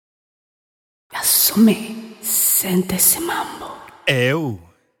Assume, sente esse mambo. Eu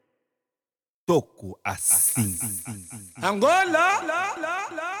toco assim. Angola,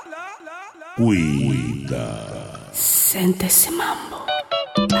 Cuida. Sente esse mambo.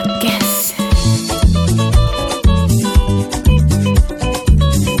 Aquece.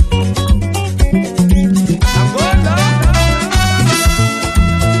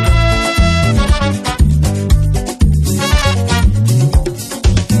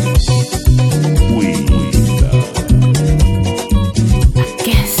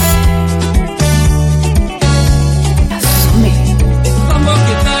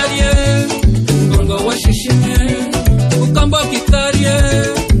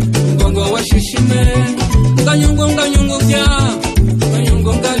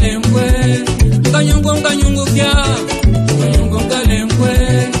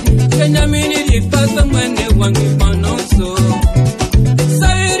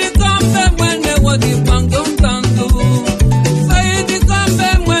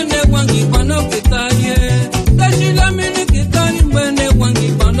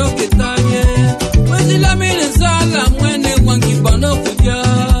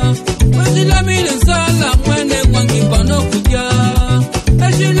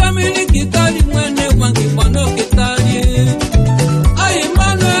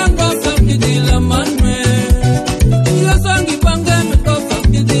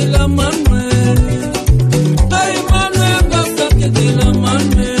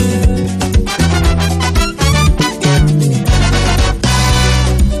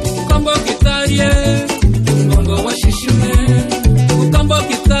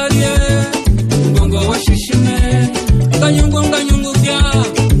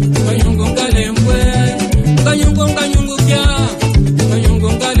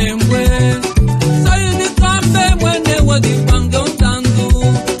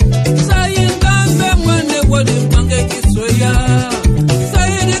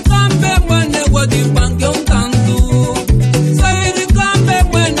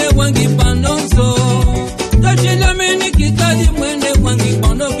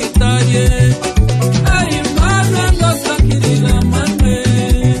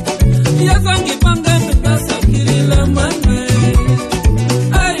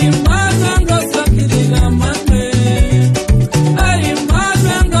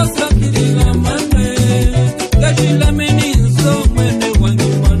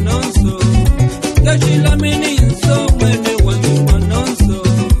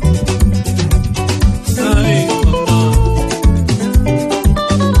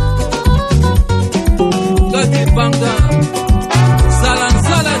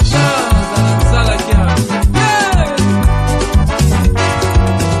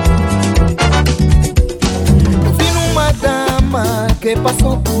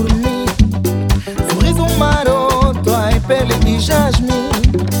 Passou por mim, sorriso maroto, ai pele de jasmim.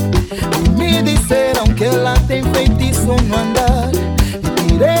 Me disseram que ela tem feitiço no andar, e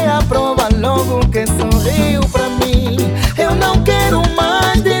tirei a prova logo que sorriu pra mim. Eu não quero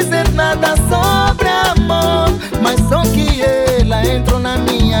mais dizer nada sobre amor, mas só que ela entrou na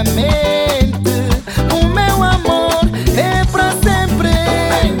minha mente. O meu amor é pra sempre.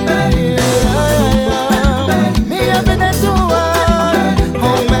 Minha vida é tua.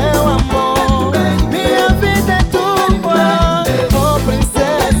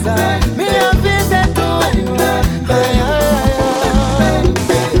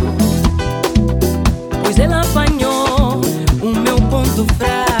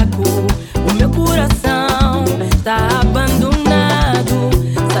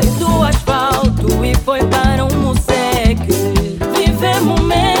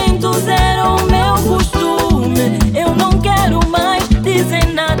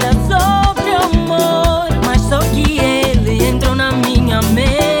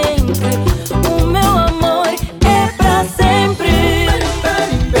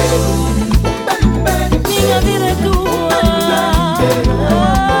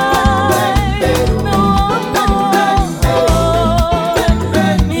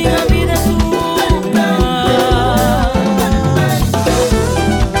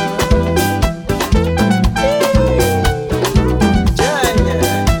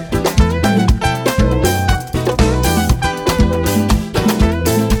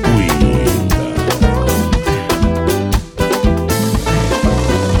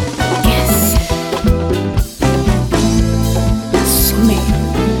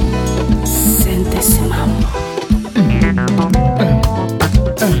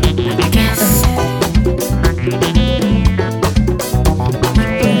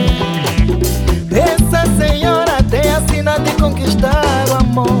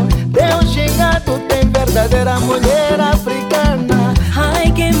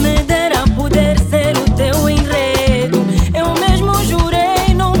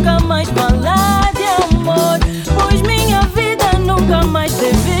 nunca mais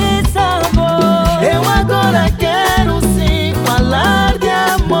teve sabor. Eu agora quero sim falar de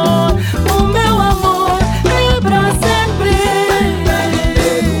amor. O meu amor é pra sempre.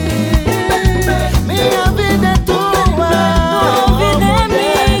 Minha vida é tua, Tua vida é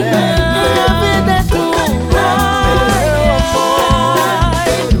minha. minha vida é tua.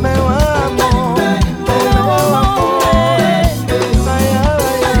 Meu amor, meu amor. Ai, ai,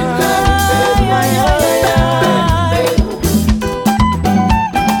 ai, ai, ai.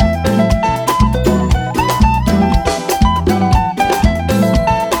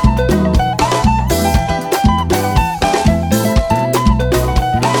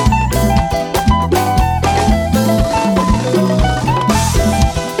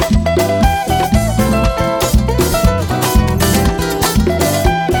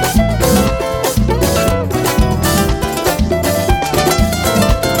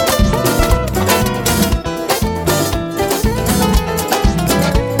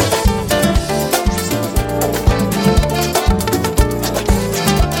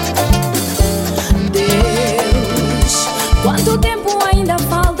 Deus, quanto tempo ainda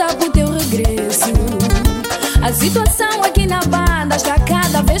falta pro teu regresso? A situação aqui na banda está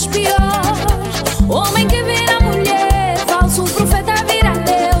cada vez pior. Homem que vira mulher, falso profeta vira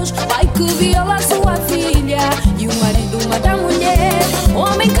Deus. Pai que viola sua filha e o marido mata a mulher.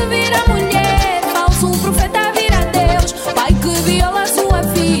 Homem que vira mulher, falso profeta vira Deus. Pai que viola sua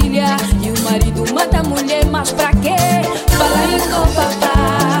filha e o marido mata a mulher. Mas pra quê? Palaingo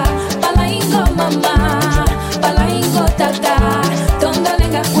papá, palaingo mamá, palaingo tatá, tonda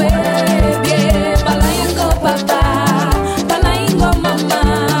lenga cuebie. Palaingo papá, palaingo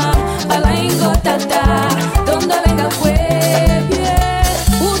mamá, palaingo tatá, tonda lenga cuebie.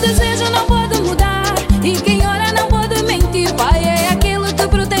 O desejo não pode mudar e quem ora não pode mentir. Pai é aquele que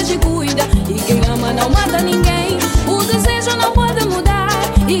protege e cuida e quem ama não mata ninguém. O desejo não pode mudar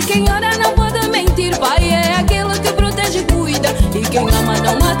e quem ora não pode mentir. Pai é aquele que protege e cuida e quem ama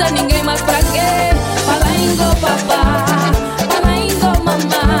não mata ninguém. Mas pra quê? Palaingo papá, palaingo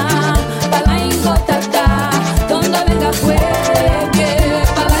mamá, palaingo tatá, tonda venga cuegue.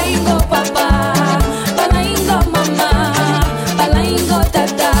 Palaingo papá, palaingo mamá, palaingo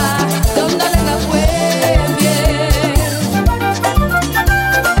tatá, tonda venga cuegue.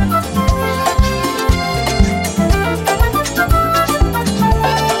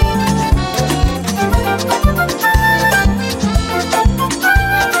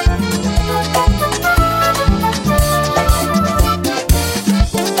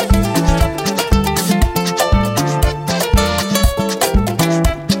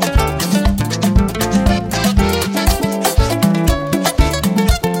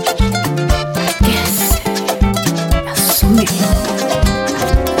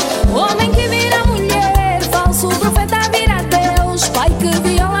 Homem que vira mulher, falso profeta vira Deus. Pai que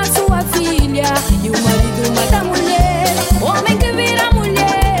viola sua filha e o marido mata a mulher. Homem que vira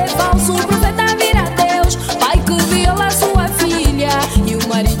mulher, falso profeta vira Deus. Pai que viola sua filha e o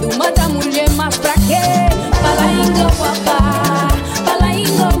marido mata a mulher. Mas pra quê? Palaingo papá,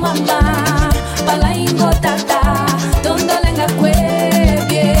 palaingo mamá, palaingo tatá, tonda lenga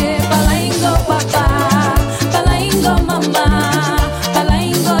cuebie. Palaingo papá, palaingo mamá,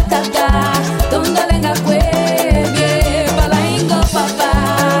 palaingo tatá, tonda lenga cuebie. Palaingo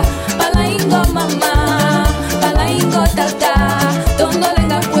papá, palaingo mamá, palaingo tatá, tonda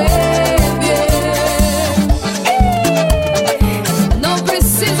lenga cuebie. Não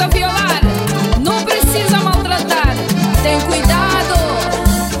precisa violar, não precisa maltratar. Tem cuidado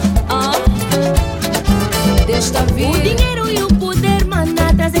desta vida. O dinheiro e o poder,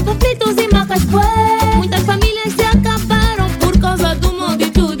 maná, trazem conflitos e marcas, pois muitas famílias se acabaram por causa do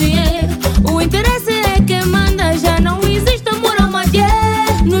maldito dinheiro. O interesse é que manda, já não existe amor ao mater.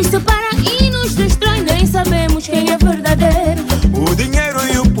 Nos separa e nos destrói, nem sabemos quem é verdadeiro. O dinheiro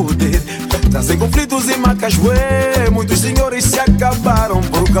e o poder trazem conflitos e marcas, ué. Muitos senhores se acabaram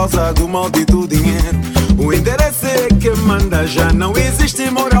por causa do maldito dinheiro. O interesse é que manda, já não existe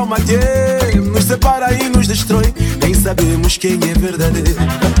moral mater. Nos separa e nos destrói, nem sabemos quem é verdadeiro.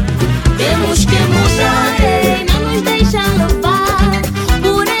 Temos que mudar e não nos deixar levar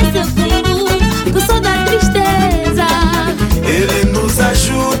por esse fundo que só dá tristeza. Ele nos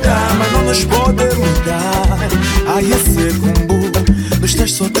ajuda, mas não nos pode mudar. Ai, esse combo nos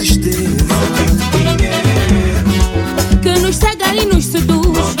traz só tristeza. Maldito dinheiro Que nos cega e nos seduz.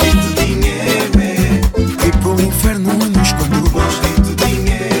 maldito dinheiro que pro inferno nos conduz. Maldito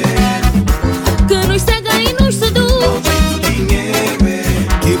dinheiro Que nos cega e nos seduz. maldito dinheiro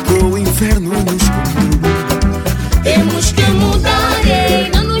que pro inferno nos conduz. Temos que mudar e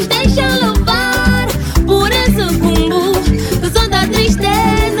não nos deixar levar por esse combo que só dá tristeza.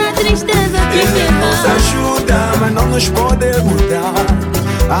 nos pode mudar.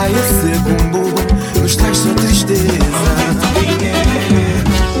 Ai, esse combo nos traz só tristeza.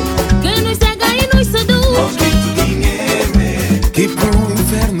 Que nos cega e nos seduz. Maldito dinheiro, que pro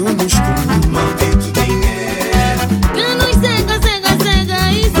inferno nos conduz. Maldito dinheiro, Que nos cega, cega,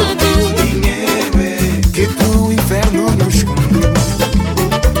 cega e seduz. dinheiro, que pro inferno nos conduz.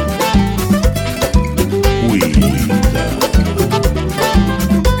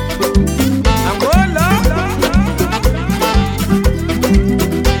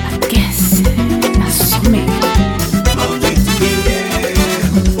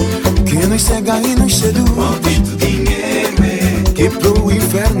 E nos seduz. Maldito dinheiro, que pro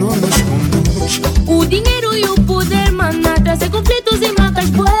inferno nos conduz. O dinheiro e o poder, maná, trazem conflitos e macas,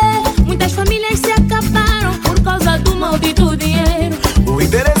 bué. Muitas famílias se acabaram por causa do maldito dinheiro. O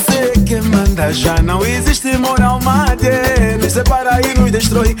interesse é que manda, já não existe moral, mate. Nos separa e nos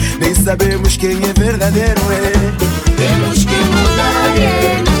destrói, nem sabemos quem é verdadeiro. Temos que mudar,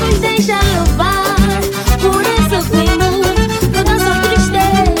 não nos deixa levar por esse comum, toda essa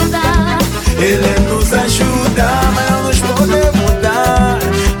tristeza. Ele nos ajuda, mas não nos pode mudar.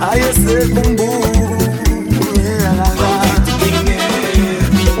 Ai, esse bumbum. Maldito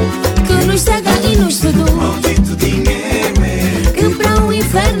dinheiro, Que nos cega e nos seduz. maldito dinheiro, Que para o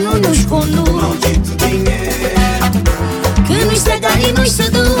inferno nos conduz. maldito dinheiro, Que nos cega e nos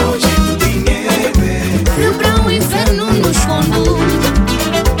seduz. maldito dinheiro. Que para o inferno nos conduz.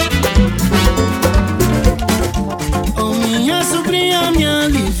 Oh, minha sobrinha me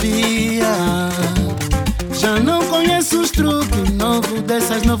alivia. Já não conheço os truques novos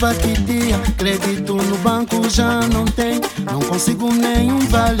dessas novas que dia. Crédito no banco já não tem, não consigo nenhum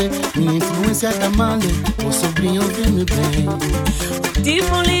vale. Minha influência tá mal, o sobrinho ouve-me bem.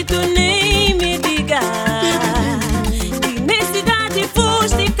 Tipo lito nem me diga que nessa idade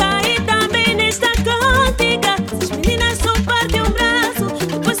foste cair também nesta cantiga. As meninas só partem um braço,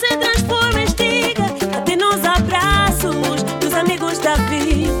 depois se transforma em estiga. Até nos abraços dos amigos da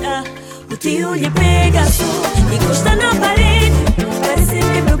vida. O tio lhe pega e encosta na parede. Parece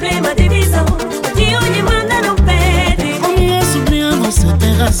ter problema de visão. O tio lhe manda no pede. Oh, minha sobrinha, você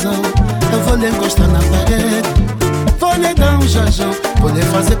tem razão. Eu vou lhe encostar na parede, vou lhe dar um jajão, vou lhe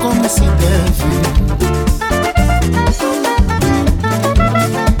fazer como se deve.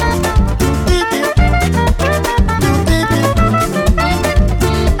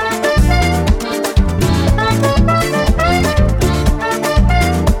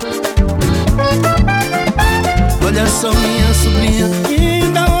 Olha só minha sobrinha,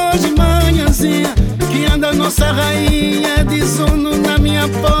 ainda hoje manhãzinha, que anda nossa rainha de sono na minha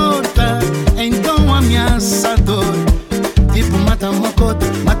porta. Então ameaçador, tipo mata mocota,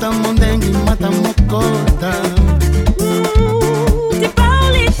 mata mondengue, mata mocota.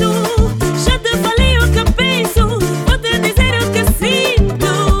 Paulito, já te falei o que penso, vou te dizer o que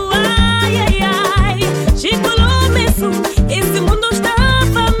sinto. Ai, ai, ai, Chico Lomeço, esse mundo está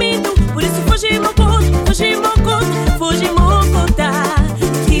faminto. Por isso foge mocota, foge mocota, foge mocota.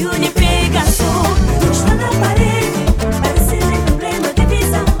 Tio lhe pega só, está na parede. Parece ter problema de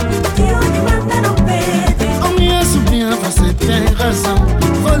visão. Tio lhe manda no pede. Oh, minha sobrinha, você tem razão.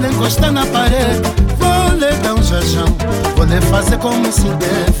 Vou lhe encostar na parede, vou lhe dar um jajão, vou lhe fazer como se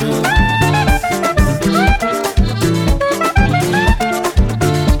deve.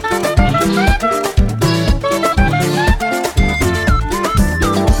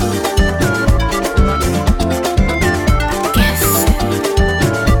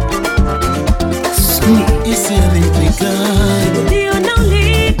 E se ela implicar? Tio não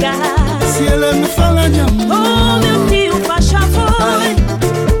liga. Se ela me fala de amor? Oh, meu tio faz favor. Ai,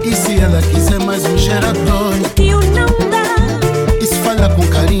 e se ela quiser mais um gerador? Tio não dá. E se fala com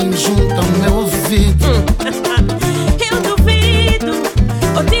carinho junto ao meu ouvido? Eu duvido,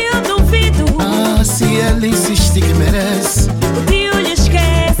 o tio duvido. Ah, se ela insistir que merece? O tio lhe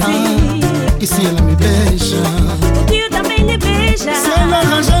esquece. Ah, e se ela me beija? O tio também lhe beija. Se ela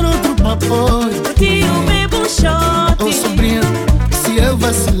arranjar outro papo, o tio bebe um shot. oh sobrinha, se eu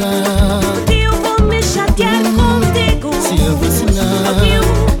vacilar, o tio vou me chatear contigo. se eu vacilar, o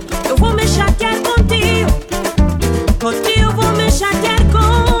tio, eu vou me chatear contigo. O tio vou me chatear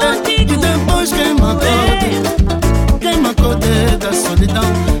contigo. e depois queima a code da solidão.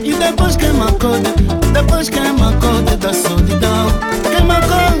 E depois queima a code, depois queima a code da solidão. Queima a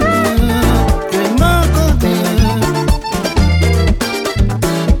code, queima a code.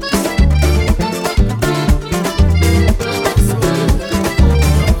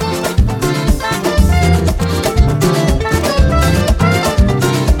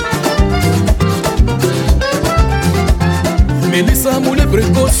 Melissa, mulher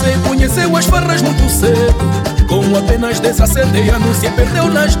precoce, conheceu as farras muito cedo. Com apenas 17 anos se perdeu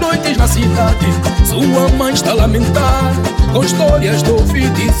nas noites na cidade. Sua mãe está a lamentar, com histórias de ouvir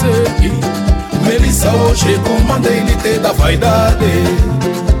dizer que Melissa hoje comanda a elite da vaidade.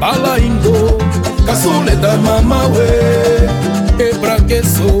 Bala indo, caçule da mamauê. E pra que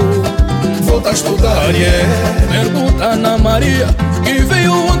sou? Volta a estudar, Pergunta na Maria, que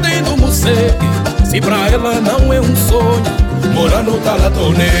veio ontem do museu, se pra ela não é um sonho morar no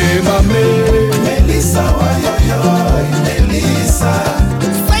Talatone, mamê. Melissa, oi, oi, oi, Melissa.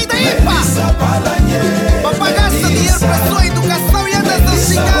 Sai daí, Melissa, pá! Papai gasta dinheiro pra sua educação e andas a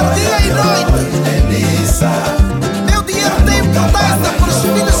xingar dia e noite. Melissa, meu dinheiro tem importância para os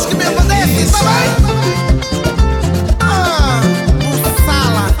filhos que me obedecem, tá bem?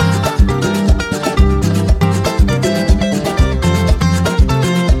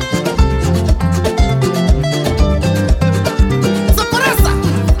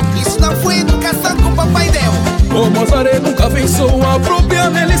 O Mozaré nunca pensou, a própria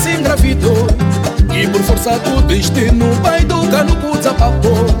Melissa engravidou. E por força do destino, o pai do cano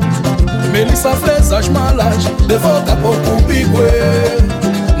desapapou. Melissa fez as malas, de volta por Cubicuê.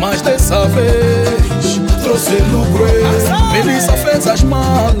 Mas dessa vez, trouxe lucro. Melissa fez as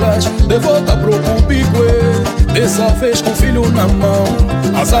malas, de volta pro Cubicuê. Dessa vez com o filho na mão,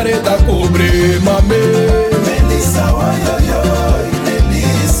 a zareta cobre, mamê. Melissa, oi, oi, oi,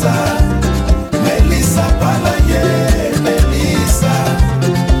 Melissa. Melissa, balanhê, Melissa.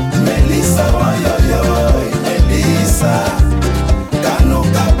 Melissa, oi, oi, oi, Melissa.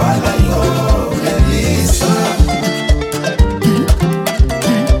 Canuca, balanhô, Melissa.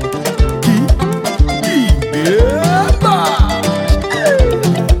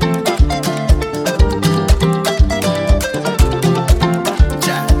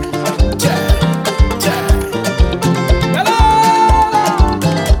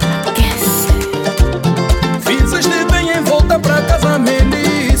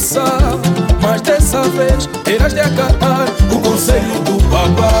 Terás de acatar o conselho do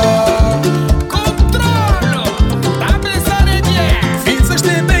papá. Controlo, tá pensando em quê?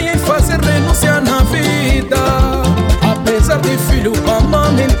 Fizeste bem em fazer renúncia na vida. Apesar de filho pra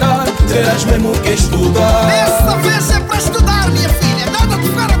amamentar, terás mesmo que estudar. Dessa vez é pra estudar, minha filha. Nada de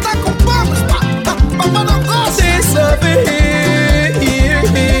ficar a dar com pobres, pá. Papá não gosta. Dessa vez,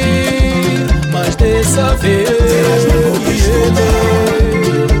 mas dessa vez terás mesmo que estudar.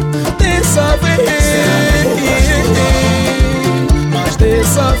 Dessa vez, mas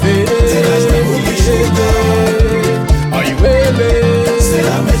dessa vez terás mesmo que estudar. Ai, ele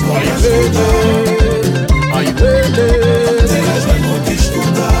será mesmo que estudar. Ai, ele terás mesmo que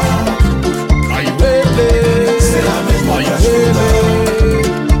estudar. Ai, ele será mesmo que estudar.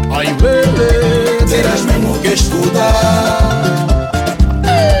 Ai, ele terás mesmo que estudar.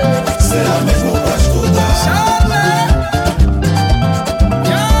 Será mesmo pra estudar.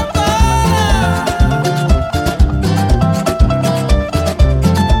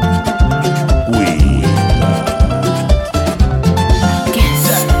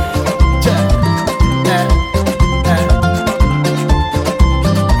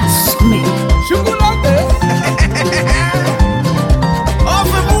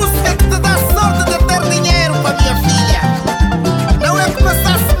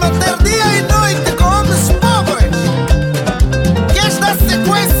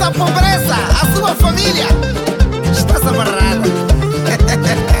 Família, estás amarrada.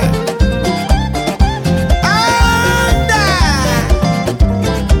 Anda!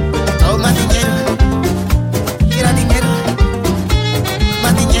 Toma dinheiro, tira dinheiro,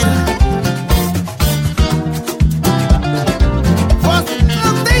 toma dinheiro. Você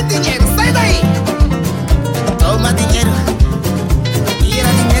não tem dinheiro, sai daí. Toma dinheiro,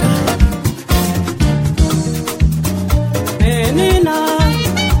 tira dinheiro. Menina,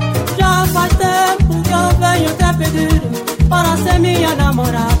 já faz tempo que eu venho te pedir para ser minha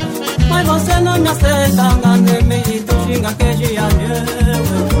namorada, mas você não me aceita, engane-me e tu xinga que já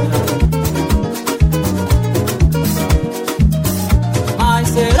Mas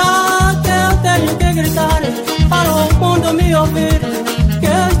será que eu tenho que gritar para o mundo me ouvir que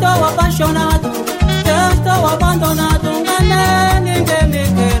eu estou apaixonado, que eu estou abandonado, engane, ninguém me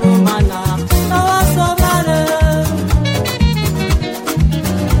quer humana, não a sobrar.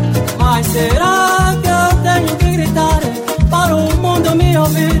 Mas será que eu tenho que gritar para o mundo me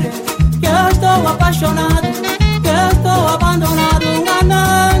ouvir que eu estou apaixonado, que eu estou abandonado,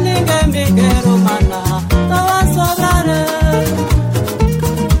 engana, ninguém me quer humana, não a sobrar.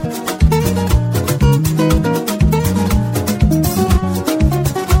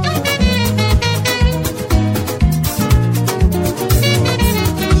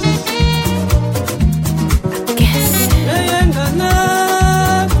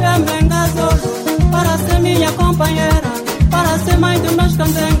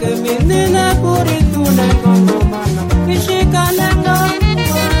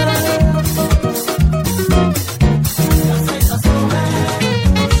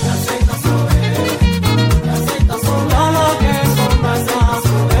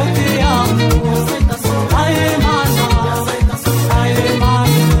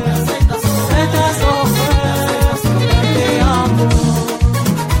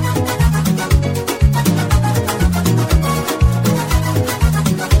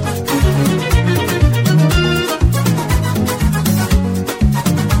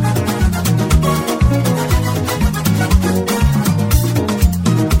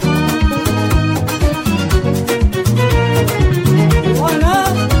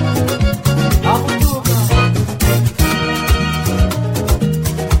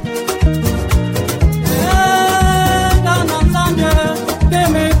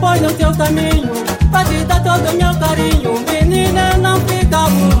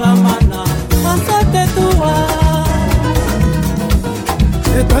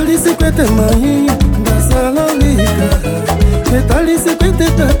 Etalisi kwete mai ndasalolika, etalisi kwete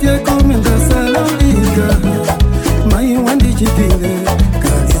tatia kome ndasalolika. Mai wandi chitile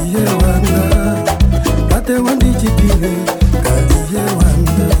kaliye wanda, tate wandi chitile kaliye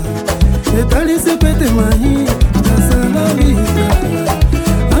wanda. Etalisi kwete mai ndasalolika,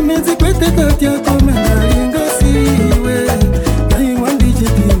 amezi kwete tatia kome ndalinga siwe. Mai wandi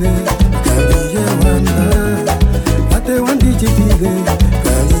chitile kaliye wanda, tate wandi chitile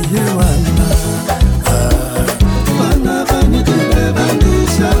kaliye wanda. Bana banyitile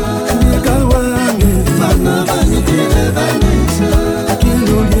bandisha, nikawange bana banyitile bandisha,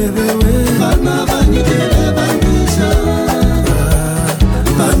 kilulyebewe bana banyitile bandisha,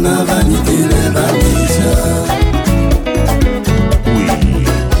 bana banyitile bandisha.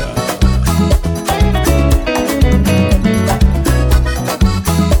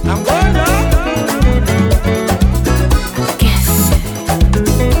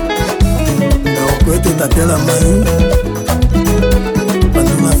 Tatela mai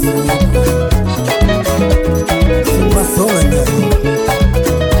Panuma sola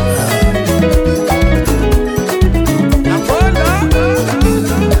nyako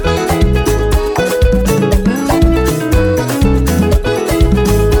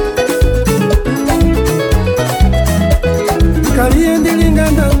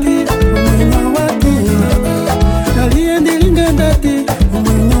Kaliendilinga ndati umwenyo wakila, kaliendilinga ndati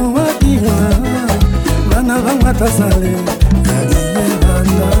umwenyo wakila. Bana bangata sale kaliye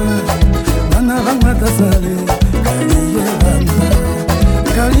banda, bana bangata sale kaliye banda.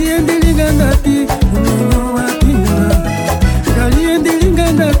 Kaliye ndilinga ndati umwenyo wakila, kaliye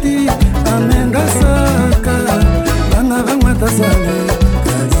ndilinga ndati amenga saka. Bana bangata sale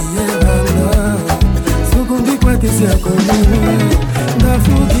kaliye banda, sukundi kwatisi yako mimi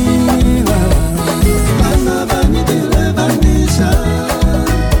ndafukila. Bana banyitile bandisha,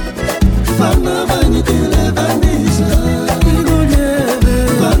 bana banyitile bandisha, kilulyewe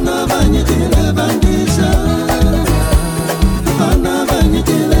bana banyitile bandisha, bana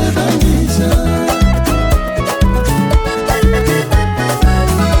banyitile bandisha.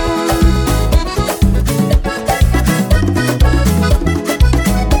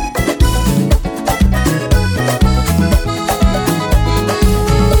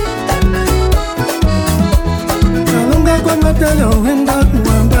 Kalunga kwa ngotelio wenda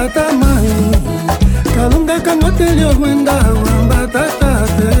wambata mai, kalunga kwa ngotelio wenda wambata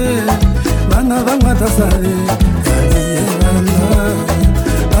tate. Bana bangata sale kaliye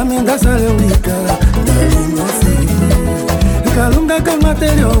banda, aminga sale wika dalingo sile. Kalunga kwa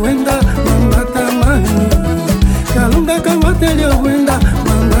ngotelio wenda wambata mai, kalunga kwa ngotelio wenda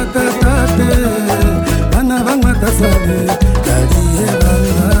wambata tate. Bana bangata sale kaliye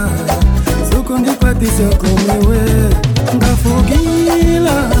banda, sukundi kwatisi yako mewe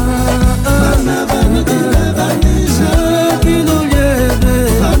ndafugila. Bana banyitile bandisha,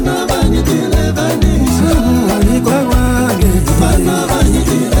 kilulyewe bana banyitile bandisha, alikwa wange bana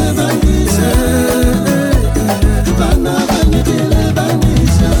banyitile bandisha, bana banyitile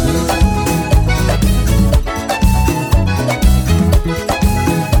bandisha.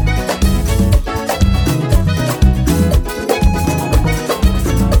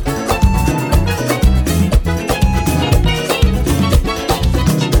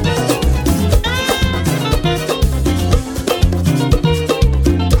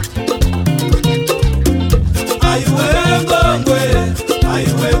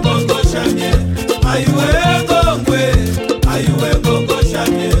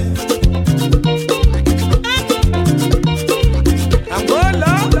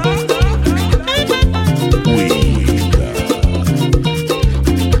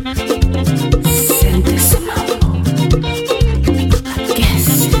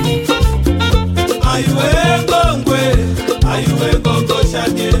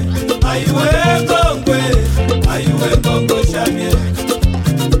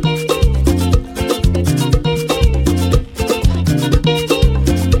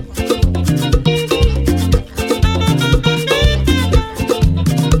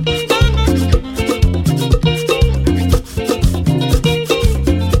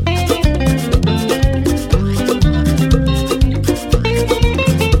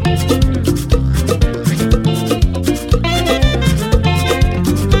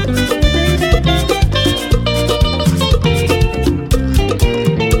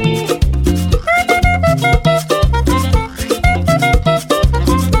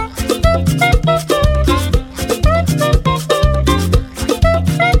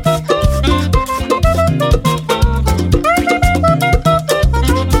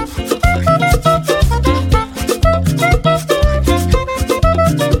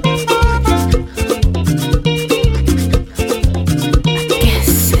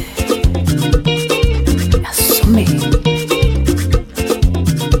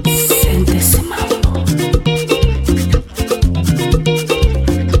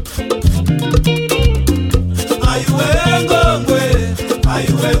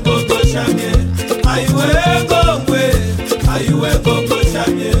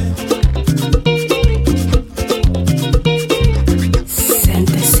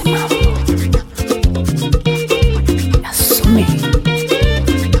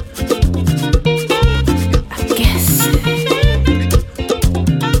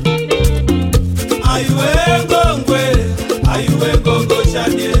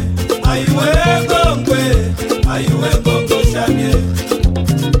 Xavier. Aí o Egongwe, aí o Egongo Xavier.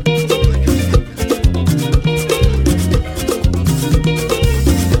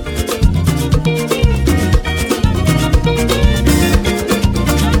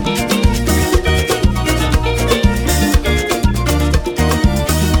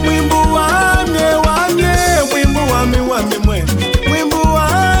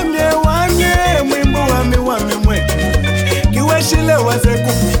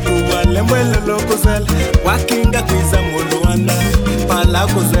 Wakinga kwiza muluanda pala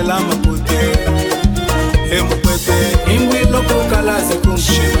kuzela maputi Emukwete imwilo kukalaze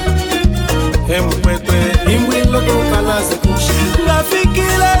kumshima Emukwete imwilo kukalaze kumshima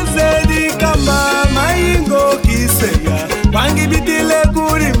Ngafikile zedi kama maingo kiseya Wangi bitile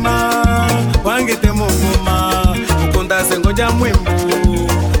kurima Wangi te munguma Mukunda sengoja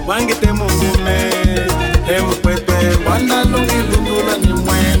mwimbu Wangi te mungume Emukwete wanda lungi lundula ni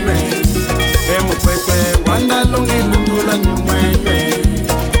mwene Emukwete wanda longi lungula ni mwene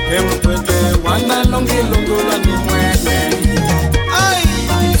Emukwete wanda longi lungula ni mwene Ay,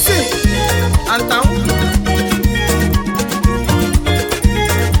 si, então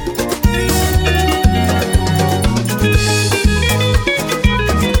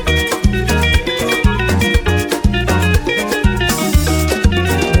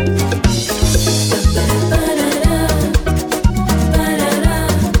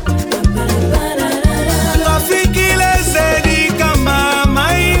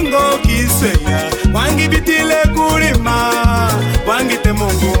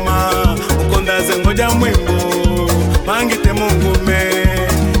Mangite mungume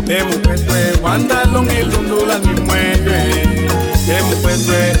Emukwete wanda longi lundula ni mwene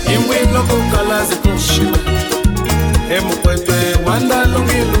Emukwete imwilo kukalazi kushima Emukwete wanda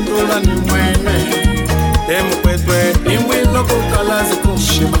longi lundula ni mwene Emukwete imwilo kukalazi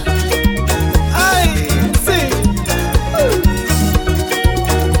kushima Ai, si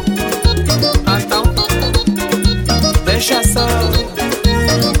Então Deixa só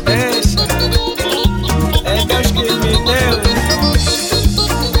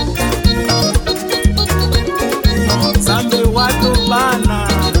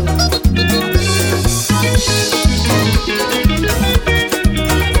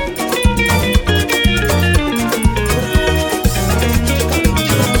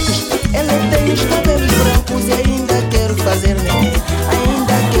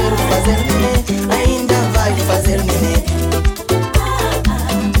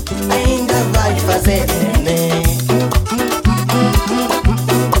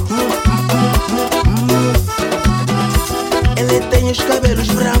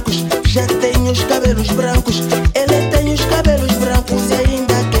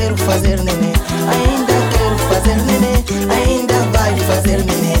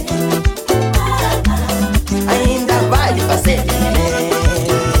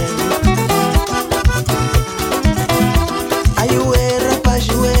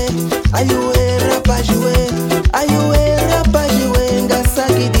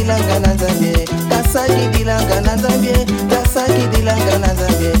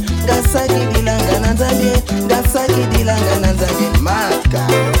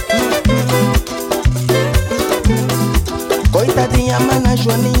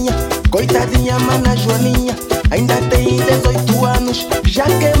Coitadinha mana Joaninha, ainda tem 18 anos. Já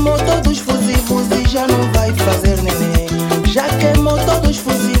queimou todos os fusivos e já não vai fazer neném. Já queimou todos os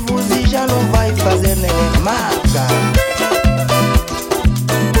fusivos e já não vai fazer neném. Maca.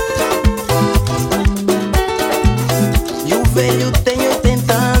 E o velho tem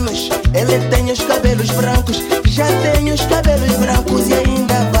 80 anos, ele tem os cabelos brancos. Já tem os cabelos brancos e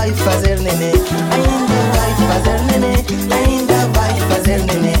ainda vai fazer neném. Ainda vai fazer neném, ainda vai fazer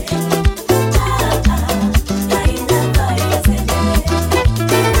neném.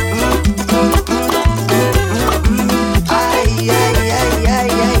 Ai, ai, ai, ai,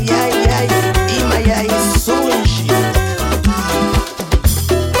 ai, ai, ai, ai, ai, surge.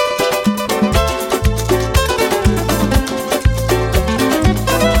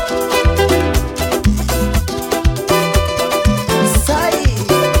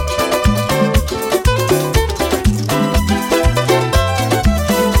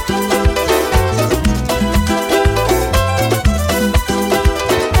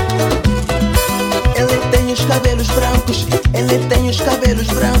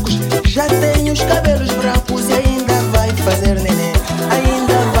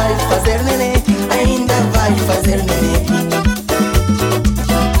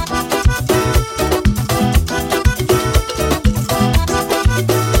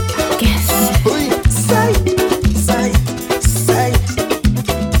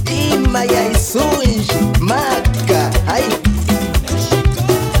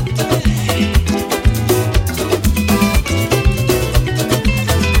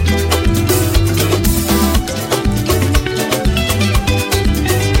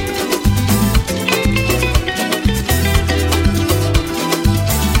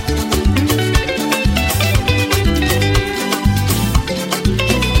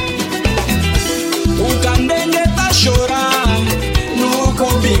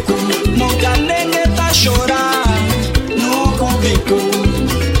 cubico, Mocanengue tá chorar no cubico.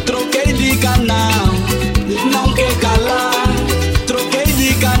 Troquei de canal, não quer calar. Troquei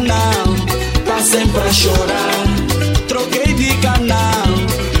de canal, tá sempre a chorar. Troquei de canal,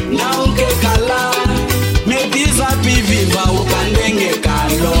 não quer calar. Me diz a viva o candengue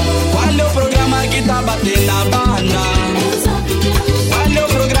calor. Qual é o programa que tá batendo na banda? Qual é o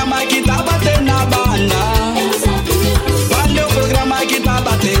programa que tá batendo na banda? Qual é o programa que tá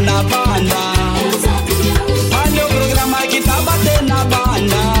batendo na banda? Qual é o programa que tá batendo na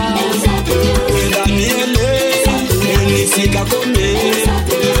banda? Daniele, ele fica comer.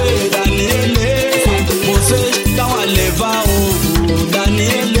 Daniele, vocês estão a levar ovo.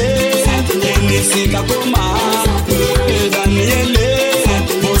 Daniele, ele fica com mar. Daniele,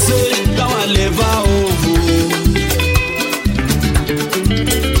 vocês estão a levar ovo.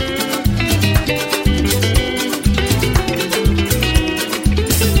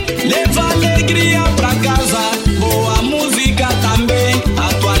 Leva alegria pra casa, boa música também.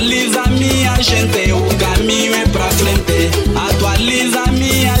 Atualiza minha gente, o caminho é pra frente. Atualiza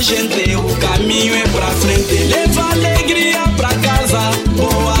minha gente, o caminho é pra frente. Leva alegria pra casa,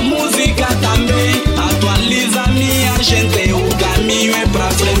 boa música também. Atualiza minha gente, o caminho é pra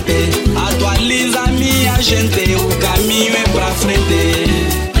frente. Atualiza minha gente, o caminho é pra frente.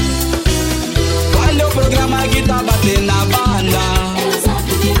 Qual é o programa que tá batendo na banda?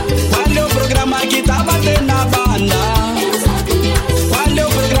 Qual é o programa que tá batendo na banda? Qual é o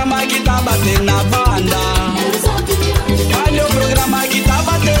programa que tá batendo na banda? Qual é o programa que tá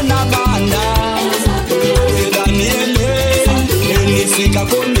batendo na banda? Daniele, ele fica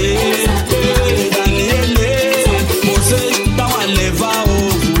comer. Daniele, vocês estão a levar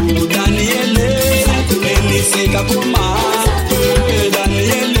ovo. Daniele, ele fica com mar.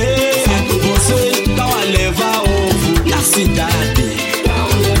 Daniele, vocês estão a levar ovo na cidade.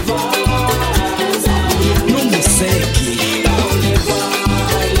 No Museque,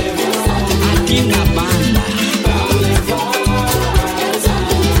 aqui na banda,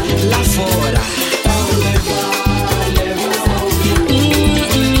 lá fora.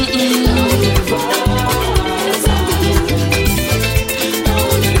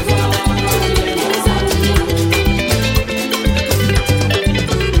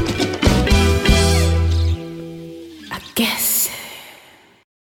 Aquece.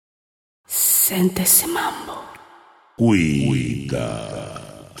 Sente esse mambo. Cuida.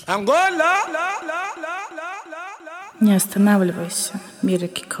 Angola. Не останавливайся, мир и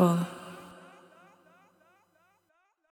Кикола.